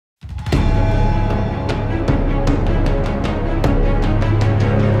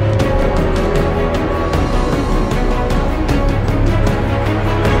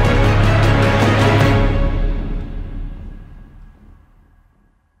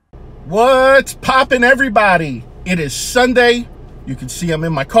What's poppin', everybody? It is Sunday. You can see I'm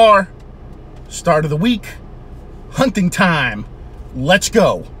in my car. Start of the week. Hunting time. Let's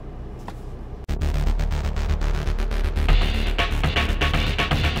go.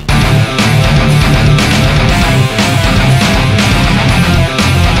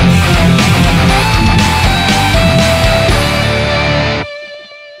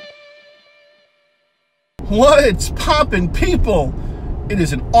 What's poppin', people? It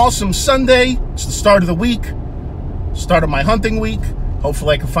is an awesome Sunday. It's the start of the week, start of my hunting week.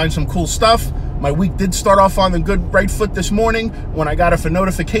 Hopefully I can find some cool stuff. My week did start off on the good right foot this morning when I got a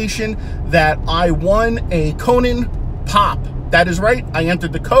notification that I won a Conan Pop. That is right, I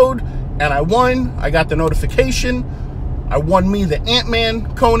entered the code and I won. I got the notification. I won me the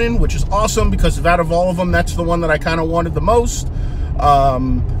Ant-Man Conan, which is awesome because out of all of them, that's the one that I kind of wanted the most.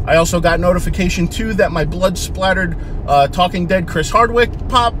 I also got notification too that my blood splattered Talking Dead Chris Hardwick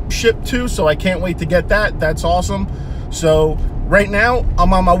pop shipped too, so I can't wait to get that. That's awesome. So right now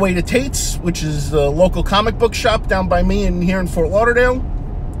I'm on my way to Tate's, which is the local comic book shop down by me and here in Fort Lauderdale.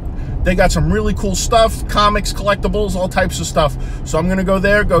 They got some really cool stuff, comics, collectibles, all types of stuff. So I'm gonna go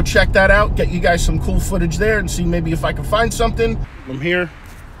there, go check that out, get you guys some cool footage there and see maybe if I can find something. I'm here,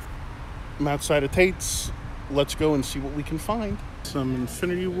 I'm outside of Tate's. Let's go and see what we can find. Some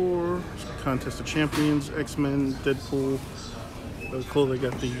Infinity War, Contest of Champions, X-Men, Deadpool. Really cool. They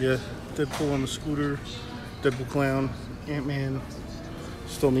got the Deadpool on the scooter, Deadpool clown, Ant-Man.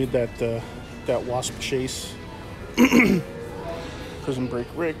 Still need that Wasp chase. Prison Break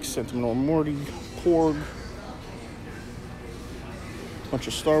Rick, Sentimental Morty, Porg. Bunch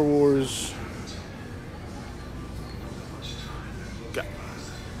of Star Wars. Got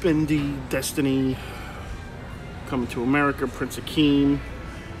Bendy, Destiny. Coming to America, Prince Akeem.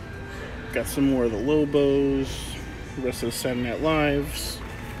 Got some more of the Lobos. The rest of the Saturday Night Lives.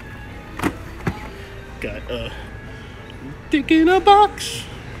 Got Dick in a Box.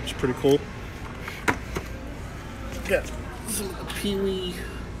 It's pretty cool. Got some of the Pee-wee,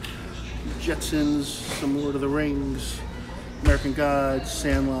 Jetsons, some Lord of the Rings, American Gods,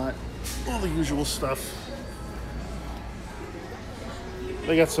 Sandlot, all the usual stuff.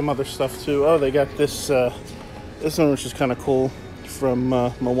 They got some other stuff too. Oh, they got this one, which is kind of cool, from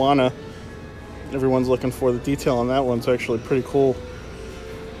Moana. Everyone's looking for the detail on that one. It's actually pretty cool.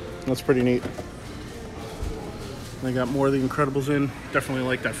 That's pretty neat. They got more of the Incredibles in. Definitely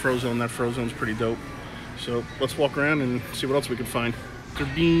like that Frozone. That Frozone's pretty dope. So let's walk around and see what else we can find.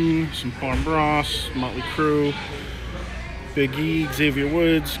 Mr. Bean, some Farm Bros, Motley Crue, Big E, Xavier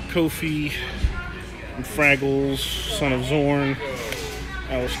Woods, Kofi, and Fraggles, Son of Zorn,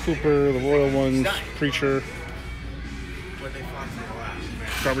 Alice Cooper, the Royal Ones, Preacher,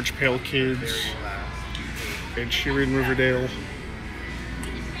 Garbage Pail Kids, Ed Sheeran, Riverdale,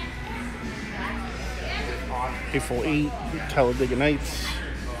 Hateful Eight, Talladega Nights.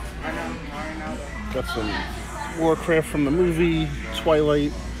 Got some Warcraft from the movie,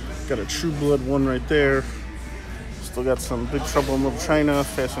 Twilight. Got a True Blood one right there. Still got some Big Trouble in Little China,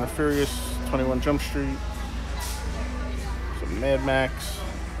 Fast and the Furious, 21 Jump Street, some Mad Max.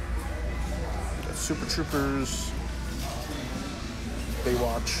 Got Super Troopers,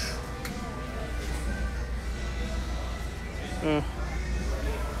 Baywatch.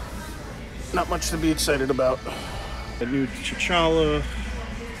 Not much to be excited about. A new T'Challa,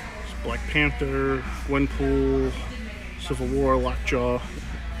 Black Panther, Gwenpool, Civil War, Lockjaw,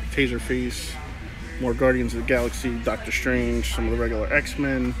 Taserface, more Guardians of the Galaxy, Doctor Strange, some of the regular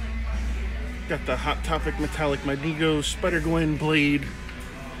X-Men. Got the Hot Topic Metallic Magneto, Spider-Gwen, Blade.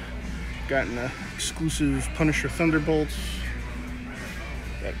 Got an exclusive Punisher Thunderbolts.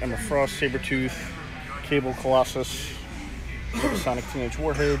 Got Emma Frost, Sabretooth, Cable Colossus, Sonic Teenage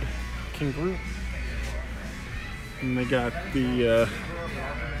Warhead, King Groot. And they got the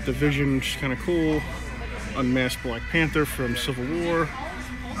Vision, which is kind of cool. Unmasked Black Panther from Civil War.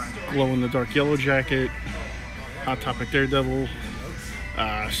 Glow-in-the-dark Yellow Jacket. Hot Topic Daredevil.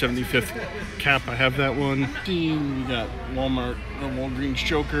 75th Cap, I have that one. We got Walmart or Walgreens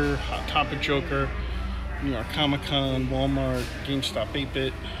Joker, Hot Topic Joker. New York Comic Con, Walmart, GameStop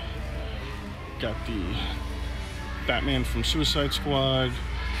 8-Bit. Got the Batman from Suicide Squad.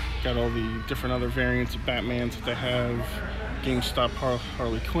 Got all the different other variants of Batmans that they have. GameStop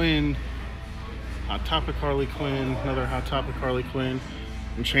Harley Quinn. Hot Topic Harley Quinn. Another Hot Topic Harley Quinn.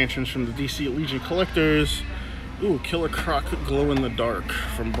 Enchantress from the DC Legion Collectors. Ooh, Killer Croc Glow in the Dark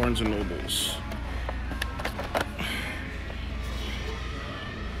from Barnes & Nobles.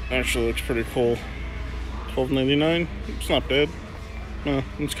 Actually looks pretty cool. $12.99. It's not bad.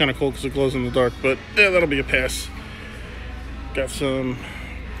 It's kind of cool because it glows in the dark, but yeah, that'll be a pass. Got some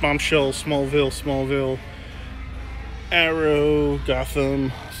Bombshell, Smallville, Arrow,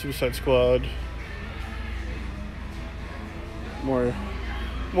 Gotham, Suicide Squad. More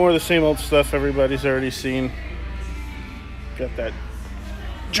of the same old stuff everybody's already seen. Got that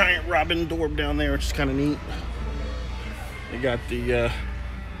giant Robin Dorb down there, which is kind of neat. They got the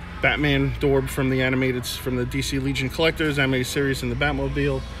Batman Dorb from the DC Legion Collectors animated series in the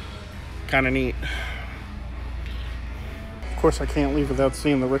Batmobile. Kind of neat. Of course, I can't leave without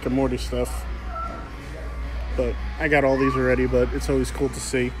seeing the Rick and Morty stuff. But I got all these already, but it's always cool to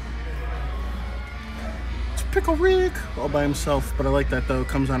see. It's Pickle Rick all by himself, but I like that though. It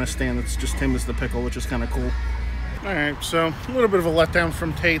comes on a stand. It's just him as the pickle, which is kind of cool. Alright, so a little bit of a letdown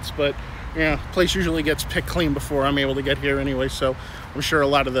from Tate's, but yeah, place usually gets picked clean before I'm able to get here anyway, so I'm sure a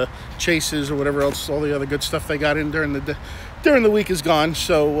lot of the chases or whatever else, all the other good stuff they got in during the week is gone.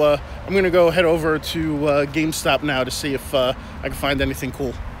 So I'm going to go head over to GameStop now to see if I can find anything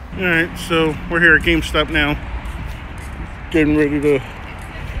cool. Alright, so we're here at GameStop now, getting ready to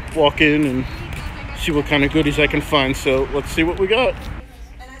walk in and see what kind of goodies I can find. So let's see what we got.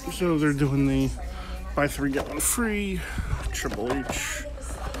 So they're doing the buy 3 get 1 free. Triple H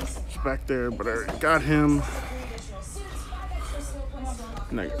is back there, but I already got him.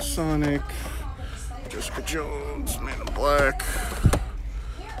 Negative Sonic, Jessica Jones, Man in Black,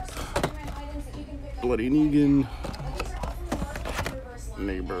 Bloody Negan,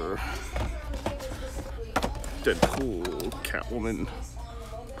 Neighbor, Deadpool, Catwoman,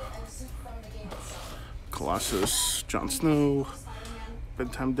 Colossus, Jon Snow,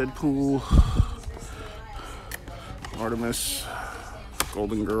 Bedtime Deadpool, Artemis,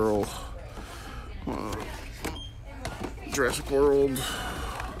 Golden Girl, Jurassic World,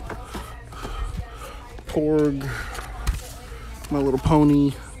 Porg, My Little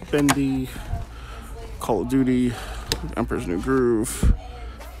Pony, Bendy, Call of Duty, Emperor's New Groove.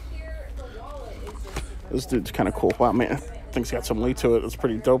 This dude's kind of cool. Wow, man, thing's got some weight to it. It's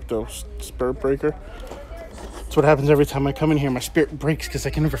pretty dope though. Spirit Breaker. That's what happens every time I come in here. My spirit breaks because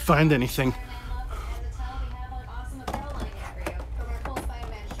I can never find anything.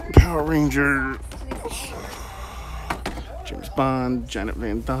 Power Ranger, James Bond, Janet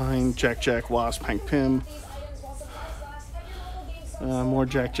Van Dyne, Jack, Wasp, Hank Pym, more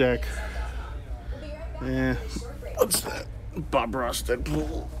Jack. Yeah, what's that? Bob Ross,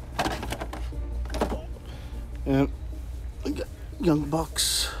 Deadpool. And we got Young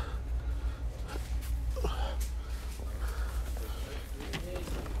Bucks.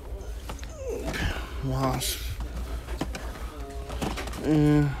 Wasp.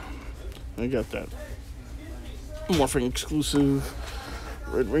 And I got that Morphing exclusive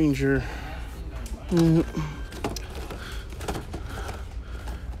Red Ranger.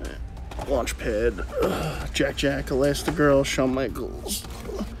 Launchpad. Jack, Elastigirl, Shawn Michaels.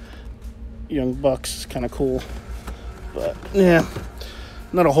 Young Bucks is kind of cool. But yeah,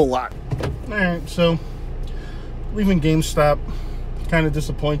 not a whole lot. Alright, so leaving GameStop, kind of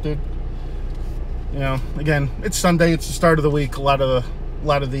disappointed. You know, again, it's Sunday, it's the start of the week. A lot of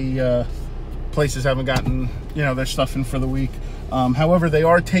the places haven't gotten, you know, their stuff in for the week. However, they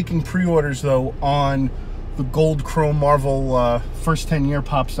are taking pre-orders though on the Gold Chrome Marvel first 10-year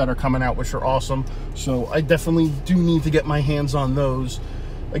pops that are coming out, which are awesome. So I definitely do need to get my hands on those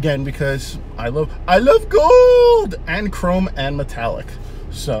again, because I love gold and chrome and metallic.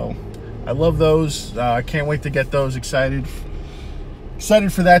 So I love those. I can't wait to get those. Excited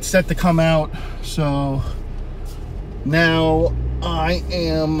for that set to come out. So now I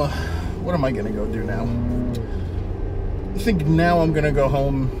am, what am I gonna go do now? I think now I'm gonna go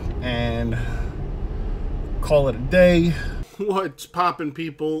home and call it a day. What's poppin',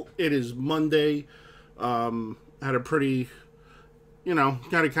 people? It is Monday. Had a pretty, you know,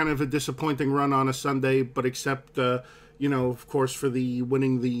 got a kind of a disappointing run on a Sunday, but except you know, of course, for the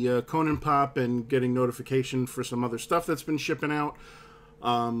winning the Conan Pop and getting notification for some other stuff that's been shipping out.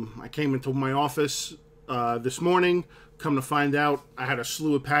 I came into my office this morning. Come to find out, I had a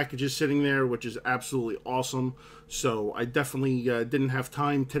slew of packages sitting there, which is absolutely awesome. So I definitely didn't have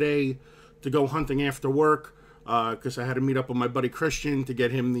time today to go hunting after work, because I had to meet up with my buddy Christian to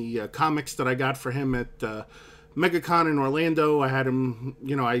get him the comics that I got for him at MegaCon in Orlando. I had him,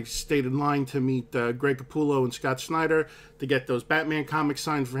 you know, I stayed in line to meet Greg Capullo and Scott Snyder to get those Batman comics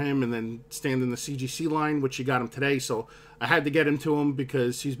signed for him, and then stand in the CGC line, which he got him today. So I had to get him to him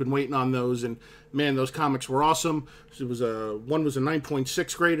because he's been waiting on those, and man, those comics were awesome. It was one was a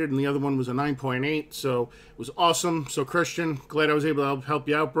 9.6 graded and the other one was a 9.8, so it was awesome. So Christian, glad I was able to help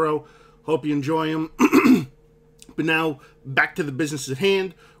you out, bro. Hope you enjoy them. But now back to the business at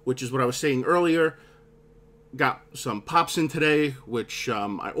hand, which is what I was saying earlier. got some pops in today, which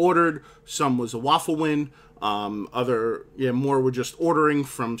I ordered. Some was a waffle win. More were just ordering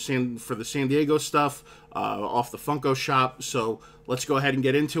for the San Diego stuff off the Funko Shop. So let's go ahead and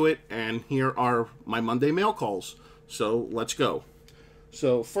get into it. And here are my Monday mail calls. So let's go.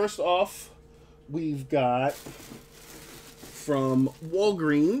 So first off, we've got from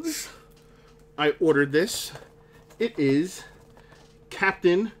Walgreens. I ordered this. It is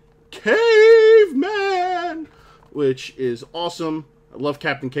Captain Caveman, which is awesome. I love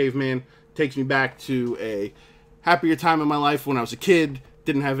Captain Caveman. Takes me back to a happier time in my life when I was a kid.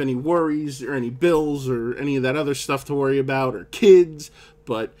 Didn't have any worries or any bills or any of that other stuff to worry about, or kids.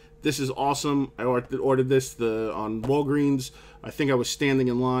 But this is awesome. I ordered this on Walgreens. I think I was standing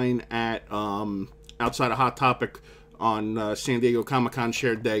in line at outside of Hot Topic on San Diego Comic-Con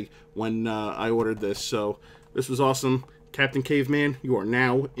shared day when I ordered this. So this was awesome. Captain Caveman, you are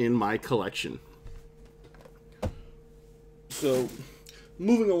now in my collection. So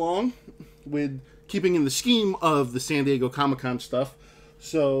moving along with keeping in the scheme of the San Diego Comic-Con stuff.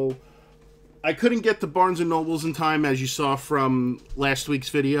 So I couldn't get to Barnes & Noble's in time, as you saw from last week's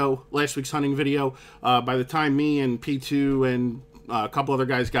hunting video. By the time me and P2 and a couple other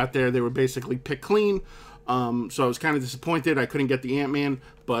guys got there, they were basically picked clean. So I was kind of disappointed I couldn't get the Ant-Man,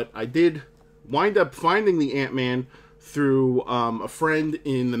 but I did wind up finding the Ant-Man through a friend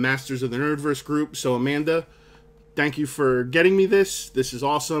in the Masters of the Nerdverse group. So Amanda, thank you for getting me this. This is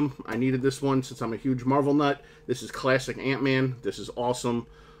awesome. I needed this one since I'm a huge Marvel nut. This is classic Ant-Man. This is awesome.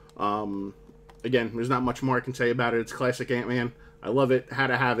 Again, there's not much more I can say about it. It's classic Ant-Man. I love it. Had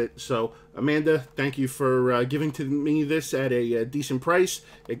to have it. So, Amanda, thank you for giving to me this at a decent price.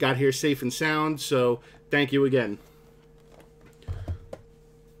 It got here safe and sound, so thank you again.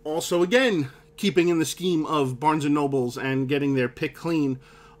 Also, again, keeping in the scheme of Barnes & Noble's and getting their pick clean,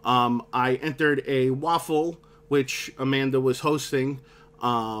 I entered a waffle, which Amanda was hosting.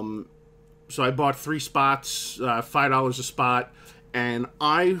 So I bought 3 spots, $5 a spot. And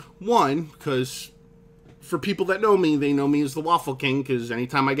I won, because for people that know me, they know me as the Waffle King, because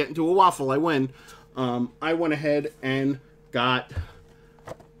anytime I get into a waffle, I win. I went ahead and got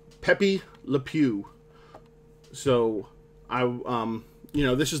Pepe Le Pew. So,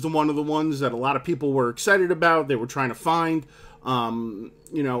 this is one of the ones that a lot of people were excited about. They were trying to find.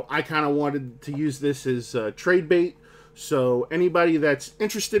 I kind of wanted to use this as trade bait. So, anybody that's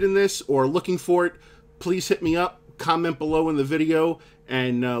interested in this or looking for it, please hit me up. Comment below in the video,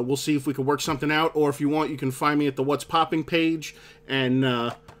 and we'll see if we can work something out. Or if you want, you can find me at the What's Popping page, and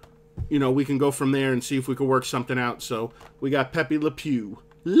we can go from there and see if we can work something out. So we got Pepe Le Pew.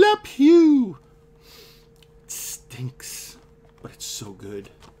 Le Pew! It stinks, but it's so good.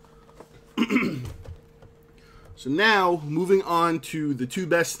 So now, moving on to the 2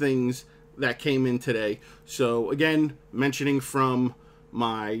 best things that came in today. So again, mentioning from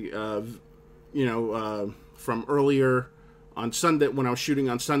my from earlier on Sunday, when I was shooting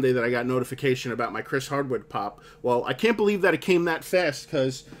on Sunday, that I got notification about my Chris Hardwick pop. Well, I can't believe that it came that fast,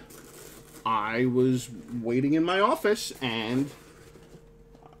 because I was waiting in my office, and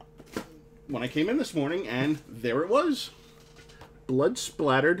when I came in this morning, and there it was.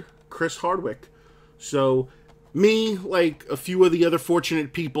 Blood-splattered Chris Hardwick. So, me, like a few of the other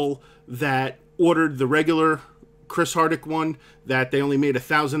fortunate people that ordered the regular Chris Hardwick one that they only made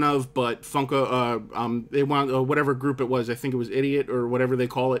 1,000 of, but Funko, they wound, whatever group it was, I think it was Idiot or whatever they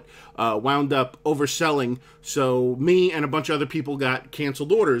call it, wound up overselling. So me and a bunch of other people got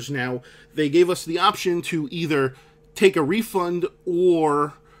canceled orders. Now, they gave us the option to either take a refund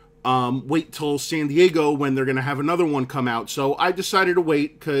or wait till San Diego when they're going to have another one come out. So I decided to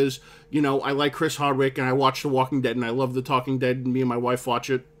wait because, I like Chris Hardwick and I watch The Walking Dead and I love The Talking Dead, and me and my wife watch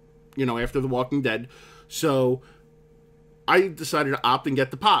it, after The Walking Dead. So I decided to opt and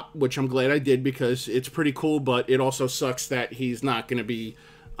get the pop, which I'm glad I did because it's pretty cool, but it also sucks that he's not going to be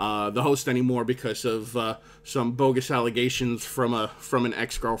the host anymore because of some bogus allegations from an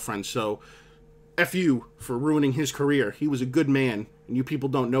ex-girlfriend. So, F you for ruining his career. He was a good man, and you people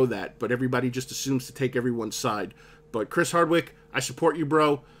don't know that, but everybody just assumes to take everyone's side. But Chris Hardwick, I support you,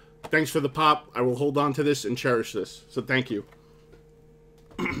 bro. Thanks for the pop. I will hold on to this and cherish this. So thank you.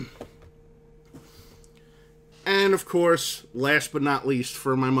 And, of course, last but not least,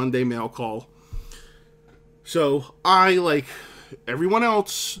 for my Monday mail call. So, I, like everyone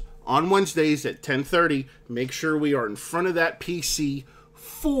else, on Wednesdays at 10:30, make sure we are in front of that PC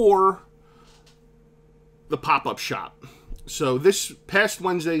for the pop-up shop. So, this past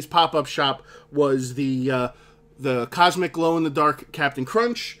Wednesday's pop-up shop was the Cosmic Glow-in-the-Dark Captain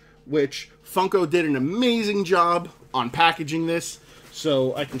Crunch, which Funko did an amazing job on packaging this.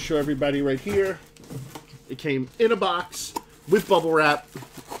 So, I can show everybody right here. It came in a box with bubble wrap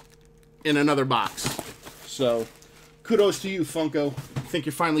in another box. So, kudos to you, Funko. I think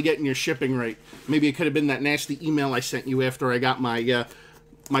you're finally getting your shipping right. Maybe it could have been that nasty email I sent you after I got my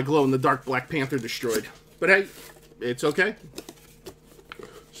my glow-in-the-dark Black Panther destroyed. But hey, it's okay.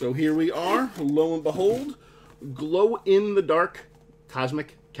 So here we are, lo and behold, glow-in-the-dark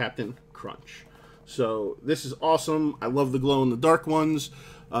Cosmic Captain Crunch. So this is awesome. I love the glow-in-the-dark ones.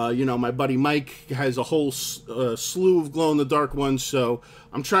 You know, my buddy Mike has a whole slew of glow-in-the-dark ones, so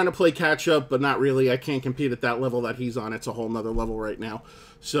I'm trying to play catch-up, but not really. I can't compete at that level that he's on. It's a whole nother level right now.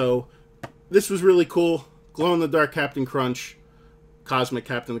 So this was really cool. Glow-in-the-dark Captain Crunch, Cosmic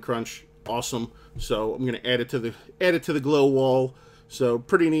Captain Crunch, awesome. So I'm gonna add it to the glow wall. So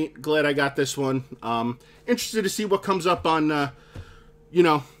pretty neat. Glad I got this one. Interested to see what comes up on you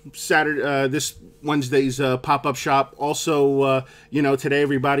know, Saturday, this Wednesday's pop-up shop. Also, you know, today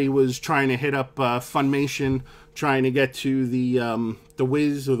everybody was trying to hit up Funimation, trying to get to the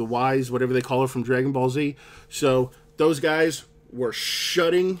Wiz or the Wise, whatever they call it, from Dragon Ball Z. So those guys were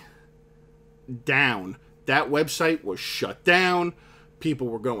shutting down. That website was shut down. People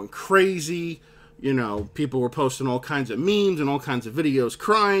were going crazy. You know, people were posting all kinds of memes and all kinds of videos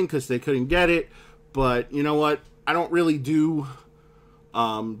crying because they couldn't get it. But you know what? I don't really do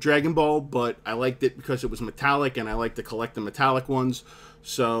Dragon Ball, but I liked it because it was metallic, and I like to collect the metallic ones.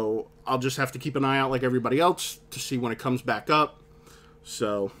 So I'll just have to keep an eye out like everybody else to see when it comes back up.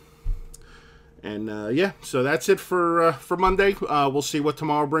 So, and yeah, so that's it for Monday. We'll see what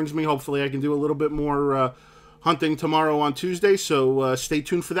tomorrow brings me. Hopefully I can do a little bit more hunting tomorrow on Tuesday. So stay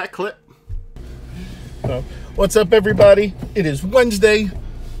tuned for that clip. So, what's up, everybody? It is Wednesday.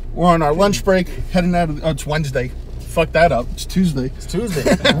 We're on our lunch break, heading out of... Oh, it's Wednesday. Fuck that up. It's Tuesday. It's Tuesday.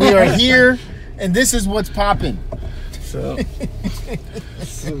 We are here, and this is what's popping. So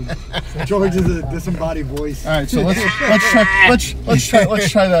George is a disembodied voice. all right, so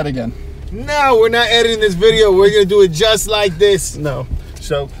let's try that again. No, we're not editing this video. We're gonna do it just like this. No.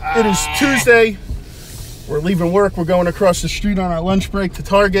 So it is Tuesday. We're leaving work. We're going across the street on our lunch break to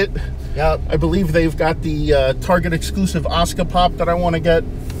Target. Yep. I believe they've got the Target exclusive Oscar Pop that I want to get.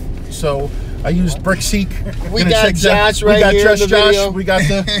 So I used Brickseek. We got Josh right here in the video. We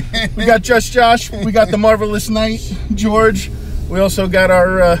got Just Josh. We got the Marvelous Knight, George. We also got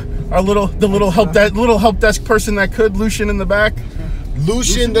our little help desk person that could, Lucian, in the back.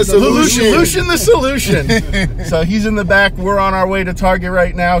 Lucian the solution. Lucian the solution. So he's in the back. We're on our way to Target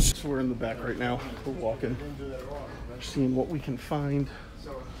right now. So we're in the back right now. We're walking, seeing what we can find.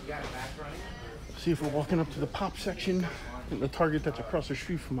 See if we're walking up to the pop section in the Target that's across the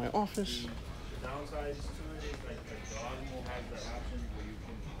street from my office.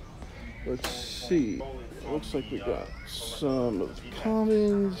 Let's see. Looks like we got some of the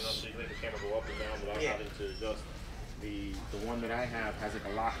commons. The one that I have has like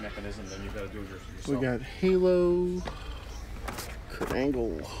a lock mechanism, then you gotta do it yourself. We got Halo, Kurt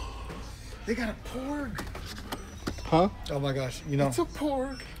Angle. They got a porg. Huh? Oh my gosh, you know. It's a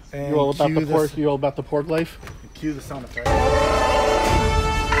porg. And You all about the porg? You all about the porg life? Cue the sound effect.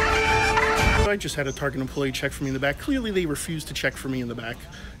 I just had a Target employee check for me in the back. Clearly they refused to check for me in the back,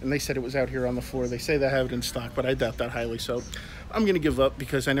 and they said it was out here on the floor. They say they have it in stock, but I doubt that highly. So I'm gonna give up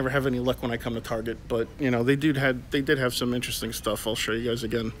because I never have any luck when I come to Target. But you know, they did have some interesting stuff. I'll show you guys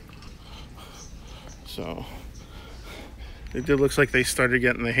again. So it did looks like they started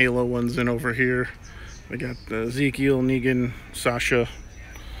getting the Halo ones in over here. They got Ezekiel, Negan, Sasha,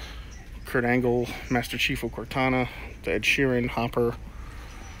 Kurt Angle, Master Chief of Cortana, Ed Sheeran, Hopper.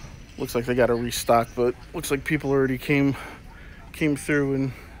 Looks like they got a restock, but looks like people already came through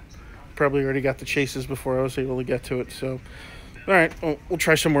and probably already got the chases before I was able to get to it. So, all right, we'll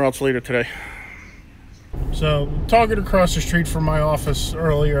try somewhere else later today. So, Target across the street from my office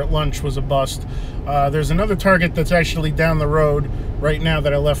earlier at lunch was a bust. There's another Target that's actually down the road right now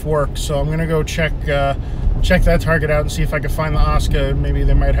that I left work, so I'm gonna go check that Target out and see if I can find the Oscar. Maybe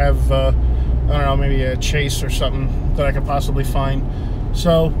they might have, I don't know, maybe a chase or something that I could possibly find.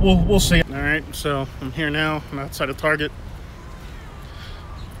 So we'll see. All right, so I'm here now. I'm outside of Target.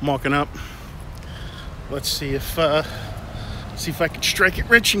 I'm walking up. Let's see if I can strike it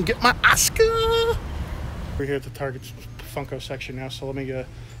rich and get my Oscar. We're here at the Target Funko section now, so let me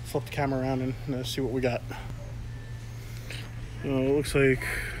flip the camera around and see what we got. It looks like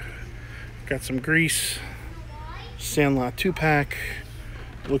got some Grease, Sandlot 2-pack.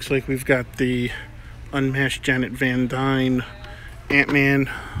 Looks like we've got the Unmasked Janet Van Dyne, Ant-Man,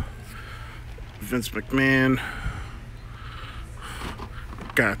 Vince McMahon.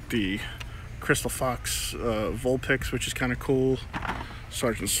 Got the Crystal Fox Vulpix, which is kind of cool.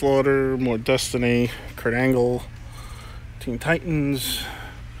 Sergeant Slaughter, more Destiny, Kurt Angle, Teen Titans,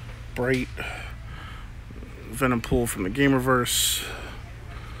 Bright, Venom Pool from the Gamerverse,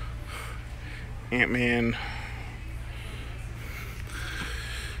 Ant-Man,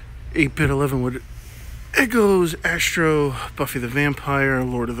 8-Bit 11 with Echoes, Astro, Buffy the Vampire,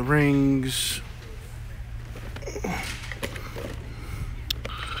 Lord of the Rings,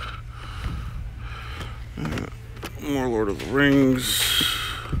 more Lord of the Rings,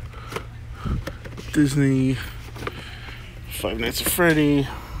 Disney, Five Nights at Freddy,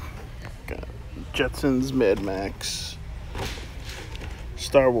 got Jetsons, Mad Max,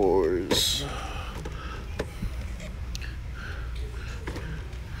 Star Wars.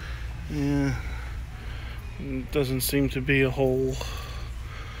 Yeah, it doesn't seem to be a whole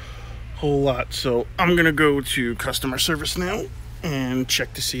lot, so I'm gonna go to customer service now and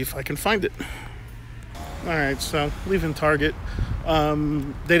check to see if I can find it. Alright, so leaving Target.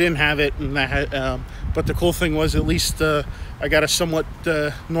 They didn't have it, and but the cool thing was at least I got a somewhat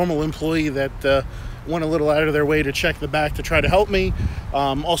normal employee that went a little out of their way to check the back to try to help me.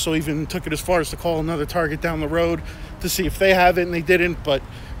 Also even took it as far as to call another Target down the road to see if they have it, and they didn't. But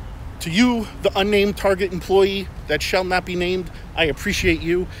to you, the unnamed Target employee that shall not be named, I appreciate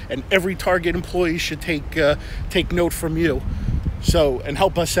you, and every Target employee should take note from you. So, and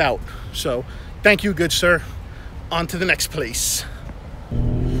help us out. So, thank you, good sir. On to the next place.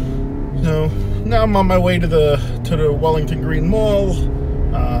 So now I'm on my way to the Wellington Green Mall.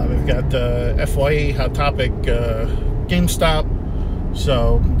 They've got the FYE Hot Topic GameStop.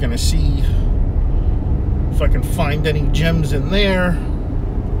 So I'm gonna see if I can find any gems in there.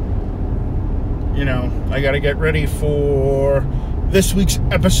 You know, I gotta get ready for this week's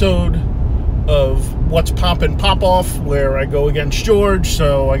episode of What's Poppin' Pop Off, where I go against George,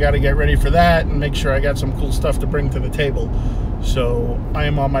 so I gotta get ready for that and make sure I got some cool stuff to bring to the table. So I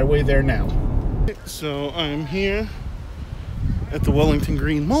am on my way there now. So I'm here at the Wellington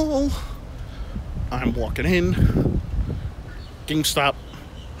Green Mall. I'm walking in. GameStop,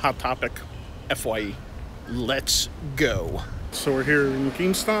 Hot Topic, FYE. Let's go. So we're here in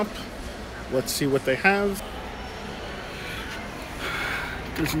GameStop. Let's see what they have.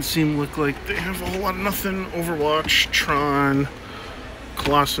 Doesn't seem look like they have a whole lot of nothing. Overwatch, Tron,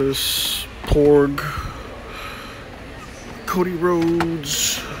 Colossus, Porg, Cody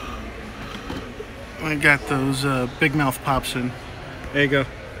Rhodes. I got those Big Mouth Pops in. There you go.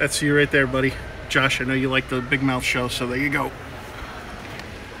 That's you right there, buddy. Josh, I know you like the Big Mouth show, so there you go.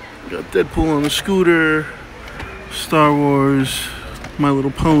 Got Deadpool on the scooter, Star Wars, My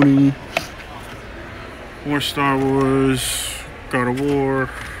Little Pony, more Star Wars, God of War,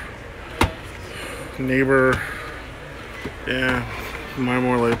 Neighbor, yeah, My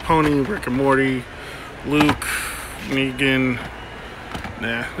More Little Pony, Rick and Morty, Luke, Negan.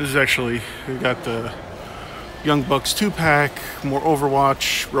 Yeah, this is actually, we got the Young Bucks 2-pack, more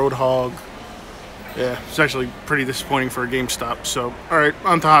Overwatch, Roadhog. Yeah, it's actually pretty disappointing for a GameStop. So, alright,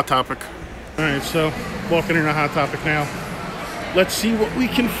 on to Hot Topic. Alright, so walking into Hot Topic now. Let's see what we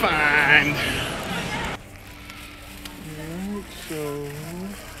can find. Alright, so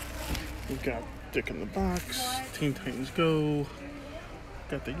we've got Dick in the Box, Teen Titans Go,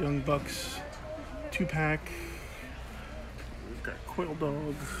 got the Young Bucks 2-pack, we've got Quail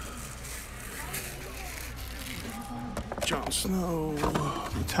Dog, Jon Snow,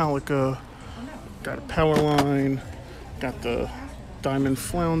 Metallica, got a Power Line, got the Diamond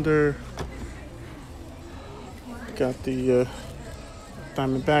Flounder, got the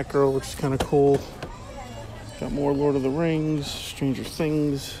Diamond Batgirl, which is kind of cool. Got more Lord of the Rings, Stranger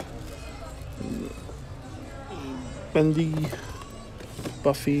Things, Bendy,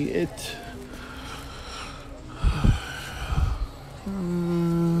 Buffy, It.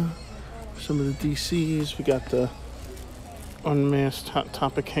 Some of the DCs. We got the Unmasked Hot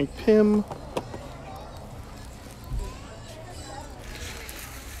Topic Hank Pym.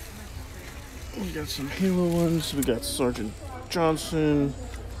 We got some Halo ones. We got Sergeant Johnson,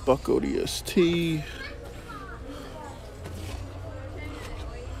 Buck ODST,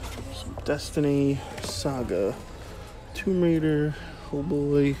 some Destiny, Saga, Tomb Raider. Oh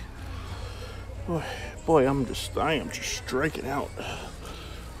boy, boy, I am just striking out.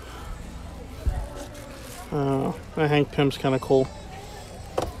 That Hank Pym's kind of cool.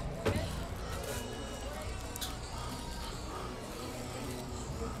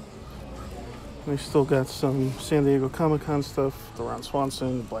 We still got some San Diego Comic-Con stuff. The Ron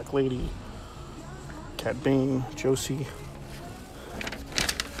Swanson, Black Lady, Cat Bane, Josie,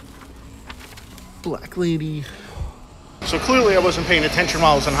 Black Lady. So clearly I wasn't paying attention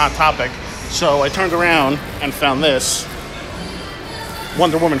while I was on Hot Topic. So I turned around and found this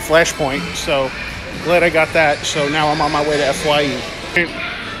Wonder Woman Flashpoint. So glad I got that. So now I'm on my way to FYE.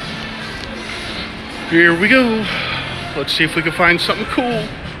 Here we go. Let's see if we can find something cool.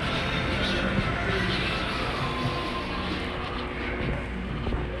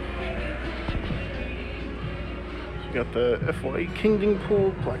 We got the FYE Kingdom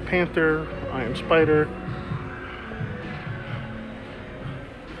Pool, Black Panther, Iron Spider.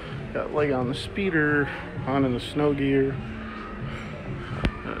 Got Leg on the Speeder, Han in the Snow Gear,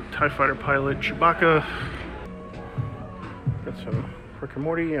 TIE Fighter Pilot, Chewbacca. Got some Rick and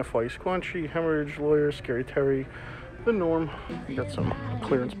Morty, FYE Squanchy, Hemorrhage, Lawyer, Scary Terry, The Norm. We got some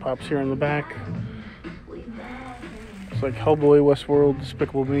clearance pops here in the back. It's like Hellboy, Westworld,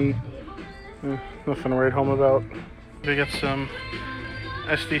 Despicable Me. Nothing to write home about. They got some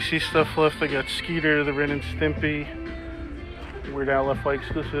SDC stuff left. I got Skeeter, the Ren and Stimpy, Weird Al FYE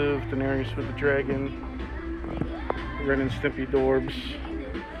exclusive, Daenerys with the Dragon, Ren and Stimpy Dorbs.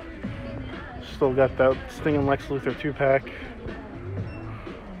 Still got that Sting and Lex Luthor 2-pack.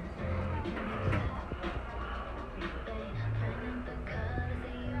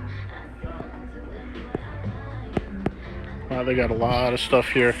 Wow, they got a lot of stuff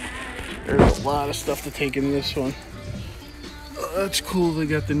here. There's a lot of stuff to take in this one. Oh, that's cool. They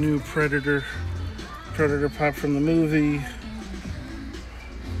got the new Predator pop from the movie.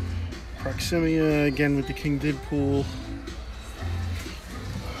 Proximia again with the King Deadpool.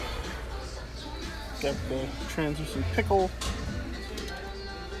 Got the translucent pickle.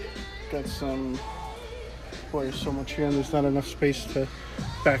 Got some. Boy, there's so much here, and there's not enough space to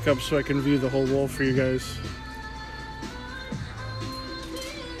back up so I can view the whole wall for you guys.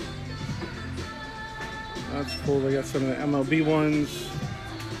 That's cool. They got some of the MLB ones.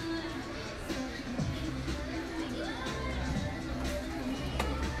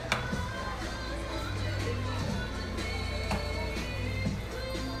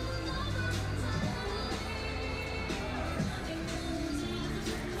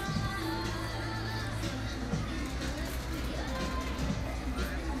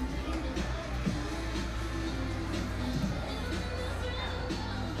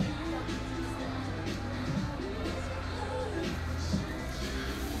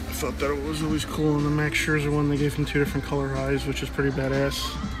 I thought that it was always cool on the Max Scherzer one. They gave him 2 different color eyes, which is pretty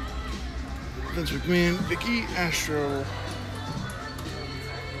badass. Vince McMahon, Vicky, Astro.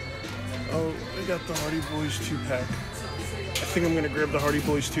 Oh, they got the Hardy Boys 2-pack. I think I'm gonna grab the Hardy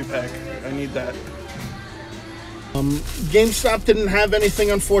Boys 2-pack. I need that. GameStop didn't have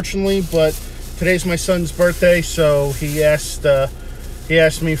anything, unfortunately, but today's my son's birthday, so he asked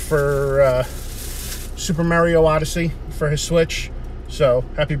me for Super Mario Odyssey for his Switch. So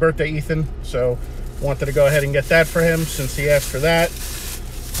happy birthday, Ethan. So wanted to go ahead and get that for him since he asked for that.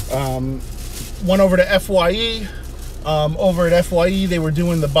 Went over to FYE. Over at FYE, they were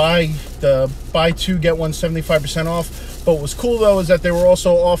doing the buy 2 get 1 75% off. But what was cool though is that they were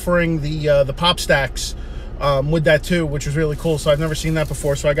also offering the pop stacks with that too, which was really cool. So I've never seen that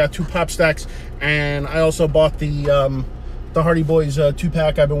before. So I got 2 pop stacks, and I also bought the Hardy Boys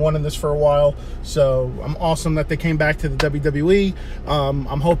 2-pack. I've been wanting this for a while, so I'm awesome that they came back to the WWE.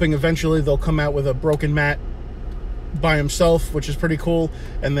 I'm hoping eventually they'll come out with a broken Matt by himself, which is pretty cool,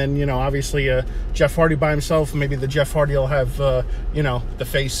 and then, you know, obviously Jeff Hardy by himself. Maybe the Jeff Hardy will have you know, the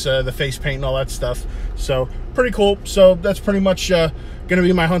face paint and all that stuff. So pretty cool. So that's pretty much gonna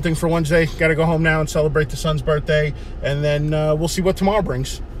be my hunting for Wednesday. Gotta go home now and celebrate the son's birthday, and then we'll see what tomorrow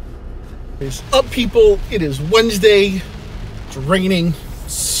brings. What's up, people? It is Wednesday. It's raining,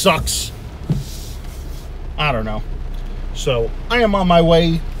 sucks. I don't know. So I am on my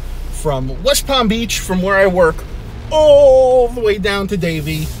way from West Palm Beach, from where I work, all the way down to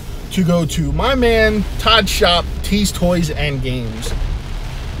Davie to go to my man Todd's shop, Tease Toys and Games.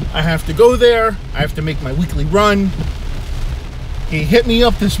 I have to go there. I have to make my weekly run. He hit me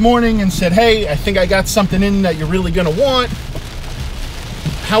up this morning and said, hey, I think I got something in that you're really gonna want.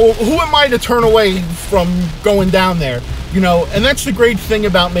 Who am I to turn away from going down there? You know, and that's the great thing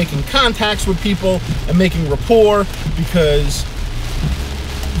about making contacts with people and making rapport, because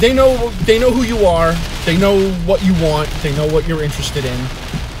they know who you are, they know what you want, they know what you're interested in.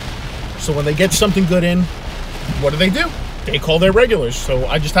 So when they get something good in, what do? They call their regulars. So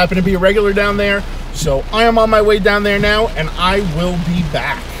I just happen to be a regular down there. So I am on my way down there now, and I will be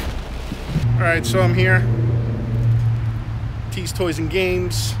back. All right, so I'm here. Tease Toys and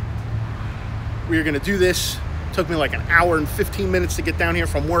Games. We are gonna do this. Took me like an hour and 15 minutes to get down here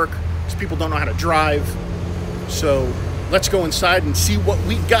from work, because people don't know how to drive. So let's go inside and see what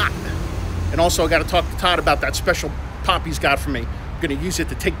we got. And also I got to talk to Todd about that special pop he's got for me. I'm going to use it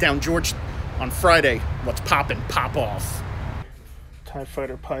to take down George on Friday. What's poppin'? Pop off. TIE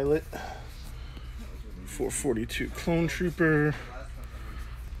Fighter Pilot. 442 Clone Trooper.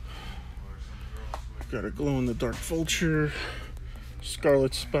 Got a glow-in-the-dark Vulture,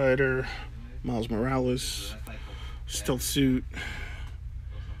 Scarlet Spider, Miles Morales, Stealth Suit.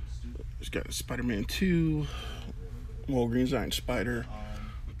 He's got a Spider-Man 2, Walgreens Iron Spider,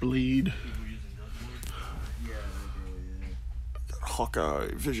 Bleed, Hawkeye,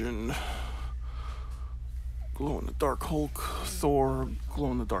 Vision, glow-in-the-dark Hulk, Thor,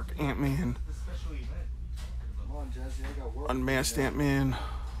 glow-in-the-dark Ant-Man, Unmasked Ant-Man,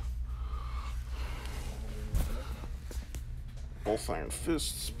 both Iron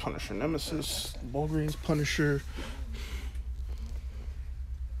Fists, Punisher Nemesis, Walgreens Punisher,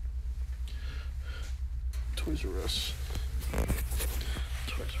 Toys R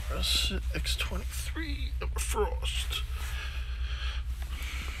Us, X-23, Emma Frost,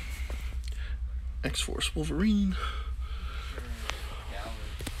 X-Force Wolverine,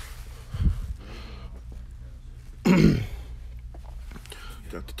 got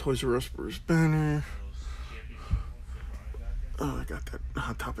the Toys R Us Bruce Banner. Oh, I got that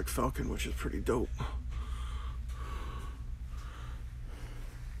Hot Topic Falcon, which is pretty dope.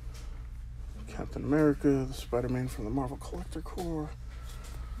 Captain America, the Spider-Man from the Marvel Collector Corps.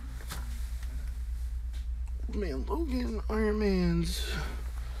 Man, Logan, Iron Man's,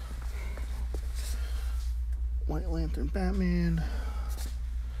 White Lantern, Batman.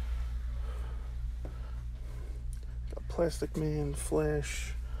 Got Plastic Man,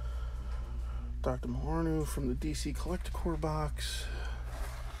 Flash. Dr. Marnu from the DC Collector Corps box.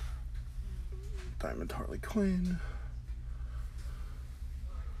 Diamond Harley Quinn.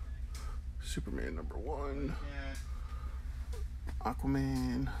 Superman #1.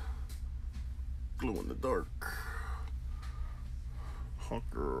 Aquaman. Glow in the Dark.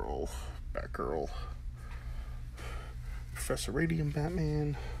 Hawkgirl. Batgirl. Professor Radium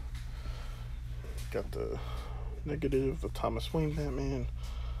Batman. Got the negative, the Thomas Wayne Batman.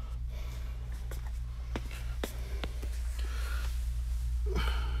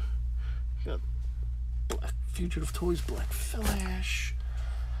 Got Black Fugitive Toys, Black Flash,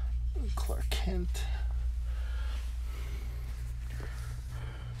 Clark Kent.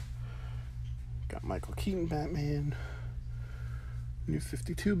 Got Michael Keaton Batman, New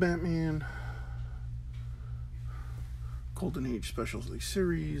 52 Batman, Golden Age Specialty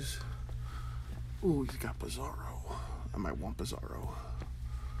Series. Ooh, he's got Bizarro. I might want Bizarro.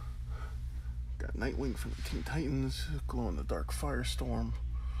 Got Nightwing from the Teen Titans, Glow in the Dark Firestorm,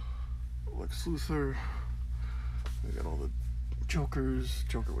 Lex Luthor. We got all the Jokers,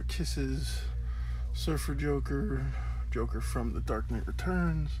 Joker with Kisses, Surfer Joker, Joker from The Dark Knight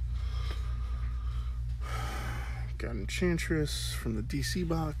Returns. Got Enchantress from the DC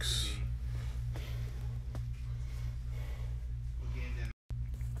box.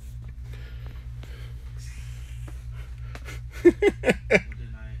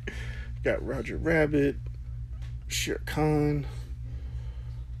 Got Roger Rabbit, Shere Khan,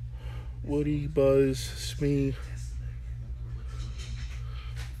 Woody, Buzz, Smee.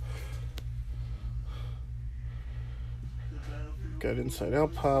 Got Inside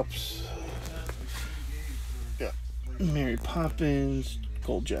Out Pops. Got Mary Poppins,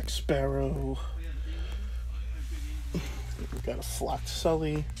 Gold Jack Sparrow. Got a Flocked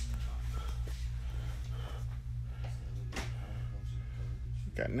Sully.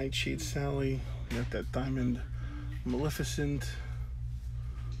 Got Nightshade Sally. Got that Diamond Maleficent.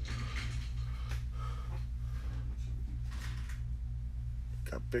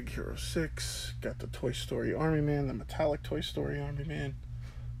 Got Big Hero 6. Got the Toy Story Army Man, the metallic Toy Story Army Man.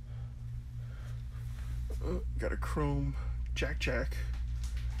 Got a Chrome Jack Jack.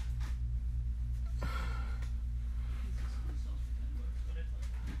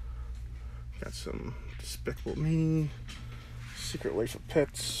 Got some Despicable Me, Secret Life of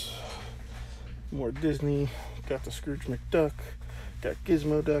Pets, more Disney. Got the Scrooge McDuck. Got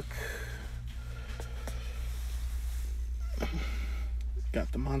Gizmo Duck.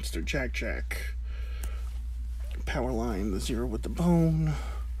 Got the Monster Jack Jack. Powerline, the Zero with the Bone.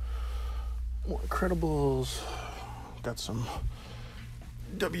 More Incredibles. Got some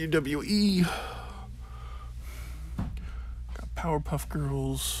WWE. Got Powerpuff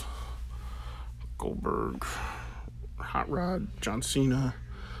Girls. Goldberg. Hot Rod. John Cena.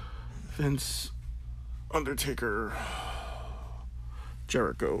 Vince. Undertaker.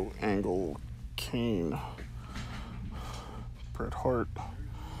 Jericho. Angle. Kane. Bret Hart.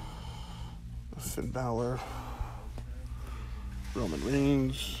 Finn Balor. Roman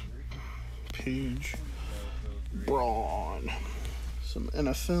Reigns. Paige. Braun. Some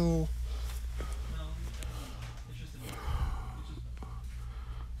NFL.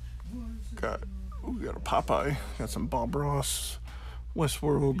 We got a Popeye. Got some Bob Ross,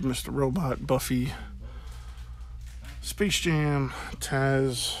 Westworld, Mr. Robot, Buffy, Space Jam,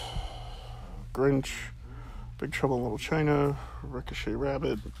 Taz, Grinch, Big Trouble in Little China, Ricochet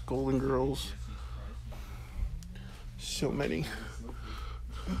Rabbit, Golden Girls. So many.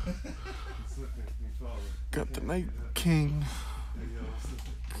 Got the Night King.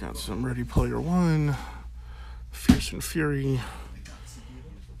 Got some Ready Player One, Fierce and Fury,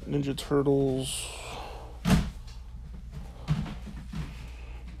 Ninja Turtles.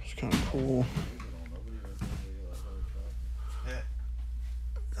 It's kind of cool.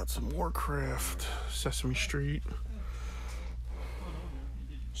 Got some Warcraft, Sesame Street,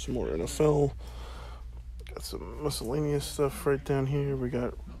 some more NFL. Got some miscellaneous stuff right down here. We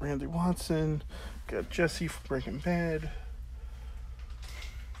got Randy Watson, got Jesse from Breaking Bad.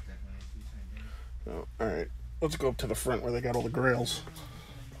 Oh, all right, let's go up to the front where they got all the grails.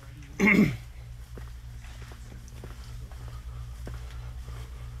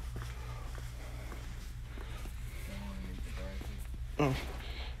 Oh,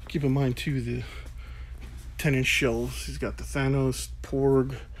 keep in mind too the 10-inch shelves. He's got the Thanos,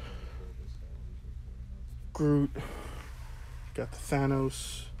 Porg, Groot. Got the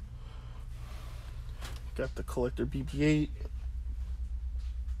Thanos. Got the Collector BB-8.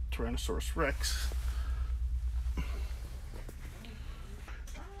 Tyrannosaurus Rex.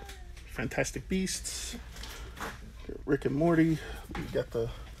 Fantastic Beasts. Rick and Morty. We got the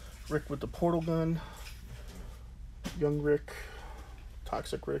Rick with the portal gun. Young Rick.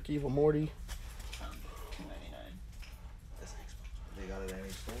 Toxic Rick. Evil Morty. They got it at any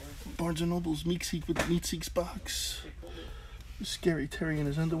store? Barnes & Noble's Meat Seek with the Meat Seeks box. Scary Terry in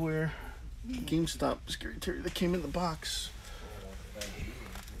his underwear. GameStop Scary Terry that came in the box.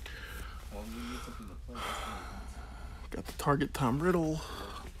 Got the Target Tom Riddle.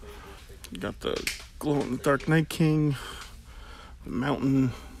 Got the glow-in-the-dark Night King. The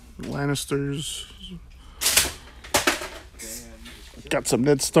Mountain Lannisters. Got some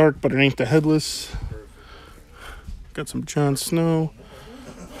Ned Stark, but it ain't the Headless. Got some Jon Snow.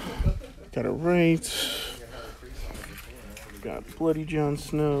 Got it right. Got Bloody Jon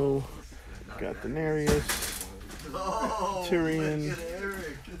Snow. Got Daenerys. Tyrion.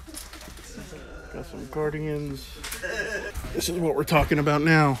 Got some Guardians. This is what we're talking about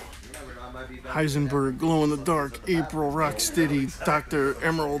now. Heisenberg, Glow in the Dark, April, Rocksteady, Dr.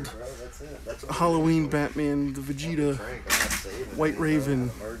 Emerald, Halloween Batman, the Vegeta, White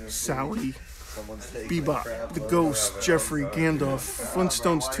Raven, Sally, Bebop, the Ghost, Jeffrey, Gandalf,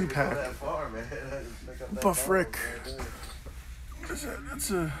 Flintstones 2-pack, Buff Rick.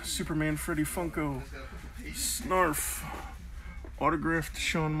 That's a Superman Freddy Funko, Snarf, autographed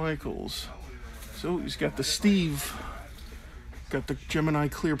Shawn Michaels. So he's got the Steve, got the Gemini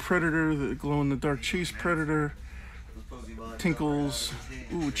Clear Predator, the glow-in-the-dark Chase Predator, Tinkles,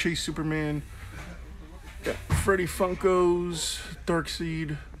 ooh, Chase Superman, got Freddy Funkos,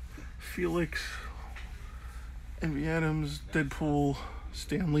 Darkseid, Felix, Envy Adams, Deadpool,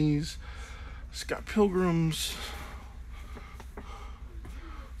 Stan Lee's, Scott Pilgrim's,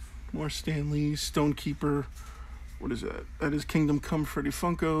 more Stan Lee, Stonekeeper. What is that? That is Kingdom Come Freddy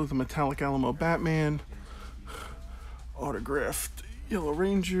Funko, the Metallic Alamo Batman, autographed Yellow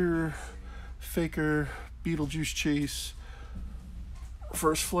Ranger, Faker, Beetlejuice Chase,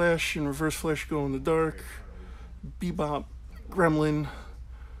 Reverse Flash and Reverse Flash Glow in the Dark, Bebop, Gremlin,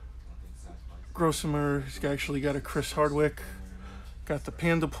 Grossimer. He's actually got a Chris Hardwick. Got the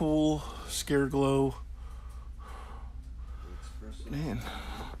Panda Pool, Scare Glow. Man.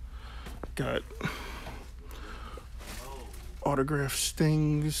 Got autographed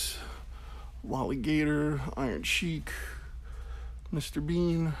Stings, Wally Gator, Iron Sheik, Mr.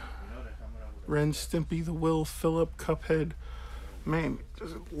 Bean, Ren Stimpy, The Will, Phillip, Cuphead. Man,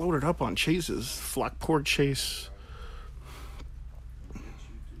 just loaded up on chases. Flockport Chase.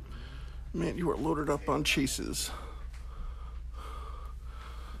 Man, you are loaded up on chases.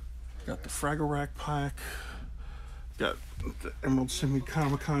 Got the Fraggle Rack pack. Got the Emerald Simi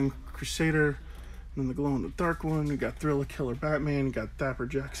Comic-Con Crusader. And then the glow-in-the-dark one. You got Thriller Killer Batman. You got Dapper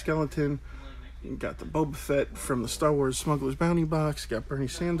Jack Skeleton. You got the Boba Fett from the Star Wars Smuggler's Bounty box. You got Bernie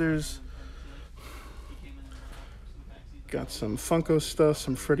Sanders. Got some Funko stuff.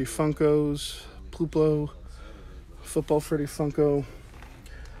 Some Freddy Funkos. Pluplo. Football Freddy Funko.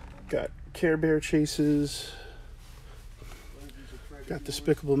 Got Care Bear chases. Got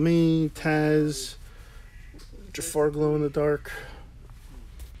Despicable Me. Taz. Jafar Glow in the Dark.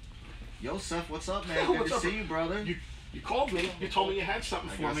 Yo, Seth, what's up, man? Good to see you, brother. You called me. You told me you had something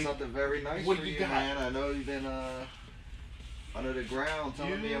for me. Something very nice What for do you you, got? man. I know you've been under the ground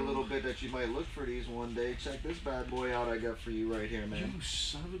telling me a little bit that you might look for these one day. Check this bad boy out I got for you right here, man. You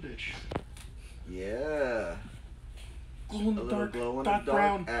son of a bitch. Yeah. Glow in the dark, glow in dark the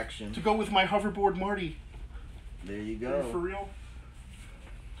brown dark action. to go with my hoverboard Marty. There you Are you go. for real?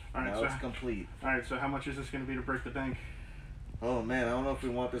 All right, Now it's complete. All right, so how much is this going to be to break the bank? Oh man, I don't know if we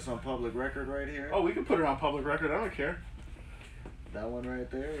want this on public record right here. Oh, we can put it on public record. I don't care. That one right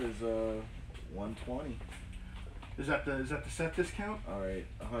there is 120. Is that the set discount? All right,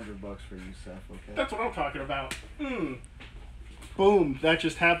 $100 for you, Seth. Okay. That's what I'm talking about. Boom! That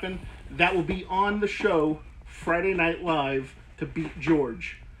just happened. That will be on the show Friday Night Live to beat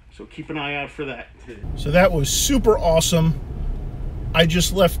George. So keep an eye out for that. So that was super awesome. I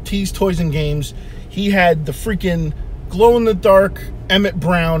just left T's Toys and Games. He had the freaking glow-in-the-dark Emmett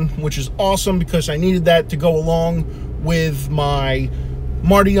Brown, which is awesome because I needed that to go along with my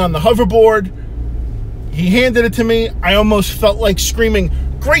Marty on the hoverboard. He handed it to me. I almost felt like screaming,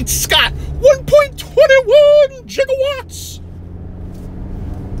 "Great Scott, 1.21 gigawatts!"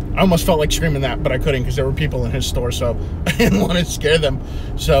 I almost felt like screaming that, but I couldn't because there were people in his store, so I didn't want to scare them.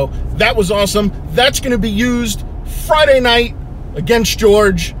 So that was awesome. That's going to be used Friday night against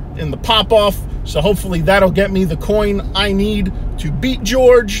George in the pop-off. So hopefully that'll get me the coin I need to beat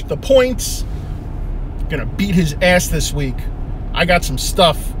George, the points. Gonna beat his ass this week. I got some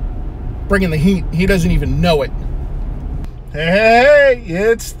stuff. Bringing the heat. He doesn't even know it. Hey,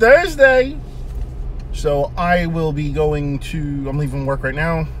 it's Thursday. So I will be going to, I'm leaving work right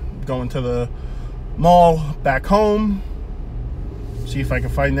now. Going to the mall back home. See if I can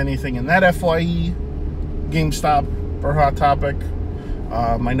find anything in that FYE. GameStop or Hot Topic.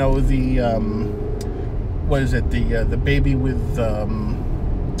 I know the, what is it? The baby with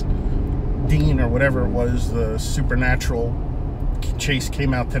Dean or whatever it was, the Supernatural chase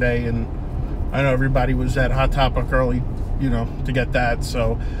came out today, and I know everybody was at Hot Topic early, you know, to get that.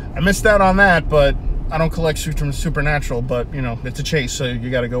 So I missed out on that, but I don't collect Supernatural, but you know, it's a chase, so you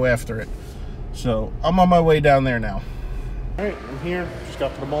got to go after it. So I'm on my way down there now. All right, I'm here. Just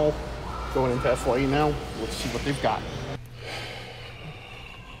got to the mall. Going into FYE now. Let's see what they've got.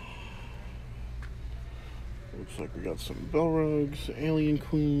 Looks like we got some Bell Rugs, Alien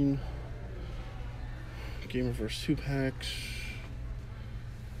Queen, Gamerverse 2-packs,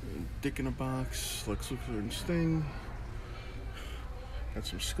 Dick in a Box, Lex Luthor and Sting. Got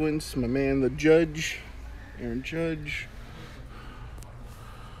some squints, my man the Judge, Aaron Judge.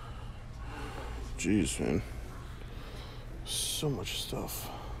 Jeez, man. So much stuff.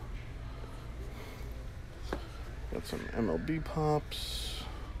 Got some MLB Pops.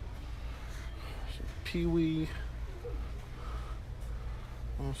 Some Pee-wee.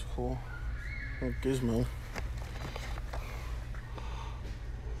 That's cool. Oh, Gizmo.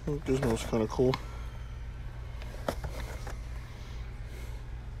 Oh, Gizmo's kind of cool.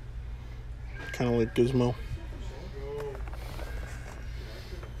 Kind of like Gizmo.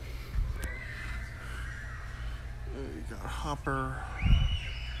 You got Hopper,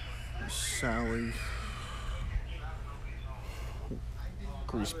 Sally,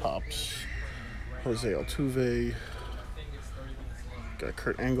 Grease Pops, Jose Altuve, got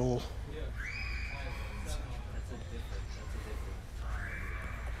Kurt Angle,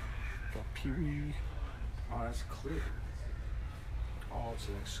 got Pee-wee. Oh, that's clear. Oh, it's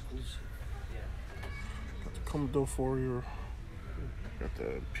an exclusive. Got the Commodore Warrior. Got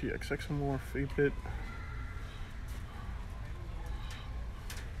the PX Exomorph 8-bit.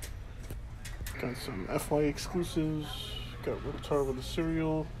 Got some FYE exclusives. Got Riptar with the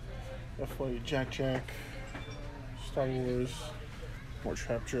cereal. FYE Jack, Star Wars. More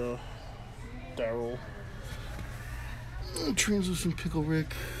Trapjaw. Daryl. Translucent Pickle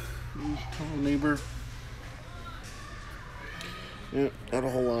Rick. Hello Neighbor. Yeah, not a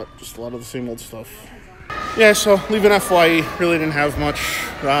whole lot. Just a lot of the same old stuff. Yeah, so leaving FYE, really didn't have much.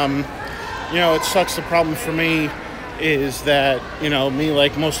 You know, it sucks. The problem for me is that, you know, me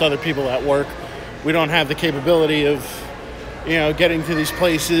like most other people at work, we don't have the capability of, you know, getting to these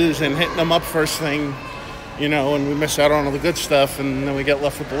places and hitting them up first thing, you know, and we miss out on all the good stuff, and then we get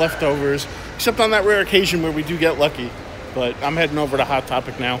left with the leftovers, except on that rare occasion where we do get lucky. But I'm heading over to Hot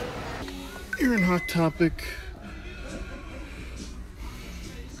Topic now. Here in Hot Topic,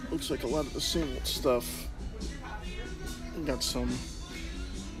 looks like a lot of the same old stuff. Got some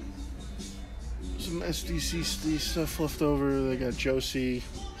SDCC stuff left over. They got Josie,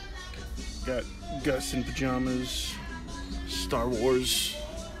 got Gus in pajamas, Star Wars,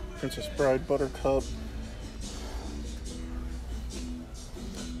 Princess Bride, Buttercup,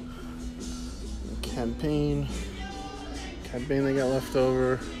 Campaign they got left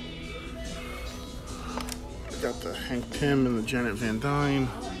over. Got the Hank Pym and the Janet Van Dyne,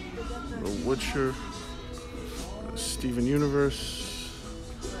 the Witcher, Steven Universe,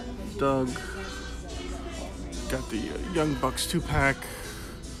 Doug. Got the Young Bucks 2-pack,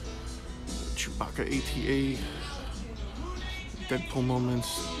 Chewbacca ATA, Deadpool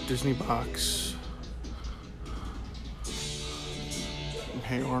Moments, Disney Box,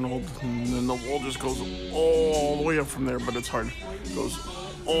 Hey Arnold, and then the wall just goes all the way up from there, but it's hard. It goes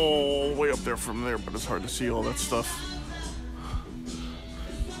all the way up there from there, but it's hard to see all that stuff.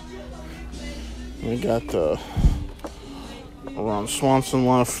 We got Ron Swanson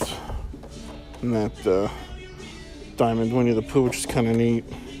left, and that Diamond Winnie the Pooh, which is kind of neat.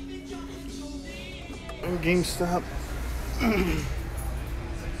 And GameStop.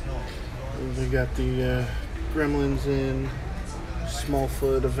 They got the Gremlins in,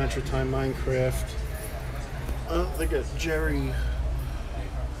 Smallfoot, Adventure Time, Minecraft. They got Jerry.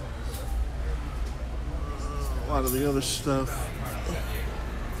 A lot of the other stuff.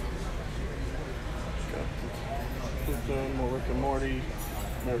 Got the more Rick and Morty,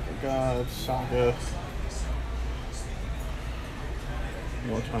 American Gods, Saga.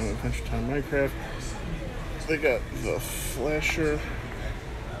 More Time, Adventure Time, Minecraft. They got the Flasher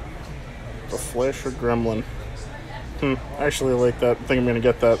Gremlin. I actually like that. I think I'm gonna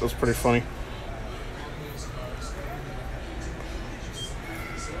get that. That's pretty funny.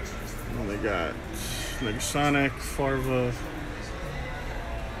 And they got Negasonic, Farva,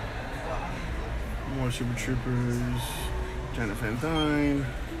 more Super Troopers, Janet Van Dyne.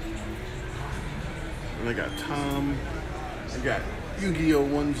 And they got Tom. They got Yu-Gi-Oh!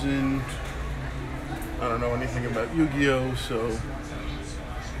 Ones in. I don't know anything about Yu-Gi-Oh! So it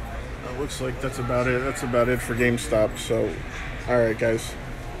looks like that's about it. That's about it for GameStop. So, alright guys.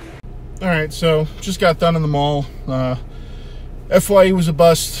 Alright, so just got done in the mall. FYE was a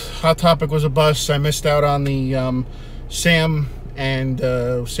bust. Hot Topic was a bust. I missed out on the Sam and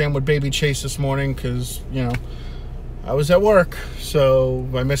Sam with Baby Chase this morning because, you know, I was at work. So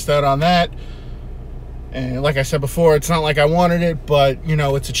I missed out on that. And like I said before, it's not like I wanted it, but, you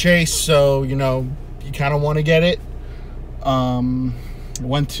know, it's a chase. So, you know, you kind of want to get it.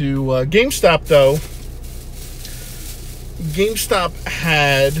 Went to GameStop, though. GameStop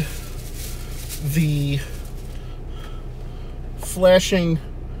had the flashing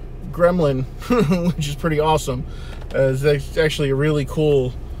gremlin, which is pretty awesome. It's actually a really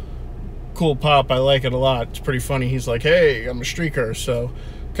cool pop. I like it a lot. It's pretty funny. He's like, hey, I'm a streaker, so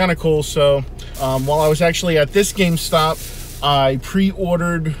kind of cool. So while I was actually at this GameStop, I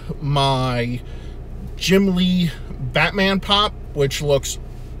pre-ordered my Jim Lee Batman pop, which looks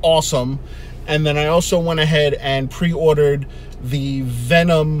awesome. And then I also went ahead and pre-ordered the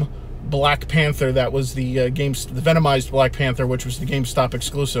Venom Black Panther. That was the the Venomized Black Panther, which was the GameStop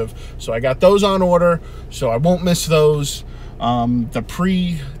exclusive. So I got those on order, so I won't miss those. The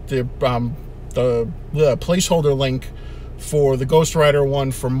placeholder link for the Ghost Rider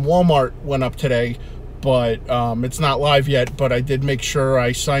one from Walmart went up today, but it's not live yet. But I did make sure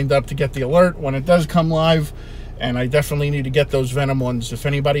I signed up to get the alert when it does come live, and I definitely need to get those Venom ones. If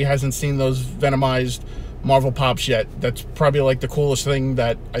anybody hasn't seen those Venomized Marvel Pops yet, that's probably like the coolest thing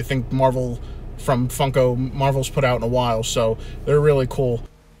that I think Marvel's put out in a while, so they're really cool.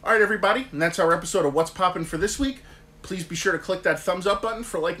 All right, everybody, and that's our episode of What's Poppin' for this week. Please be sure to click that thumbs up button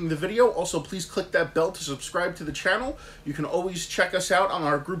for liking the video. Also, please click that bell to subscribe to the channel. You can always check us out on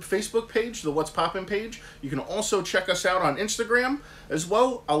our group Facebook page, the What's Poppin' page. You can also check us out on Instagram as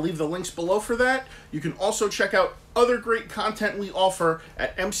well. I'll leave the links below for that. You can also check out other great content we offer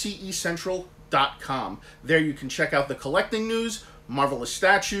at mcecentral.com. There you can check out the collecting news, Marvelous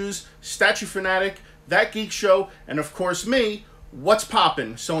Statues, Statue Fanatic, That Geek Show, and of course me, What's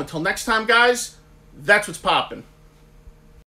Poppin'. So until next time, guys, that's what's poppin'.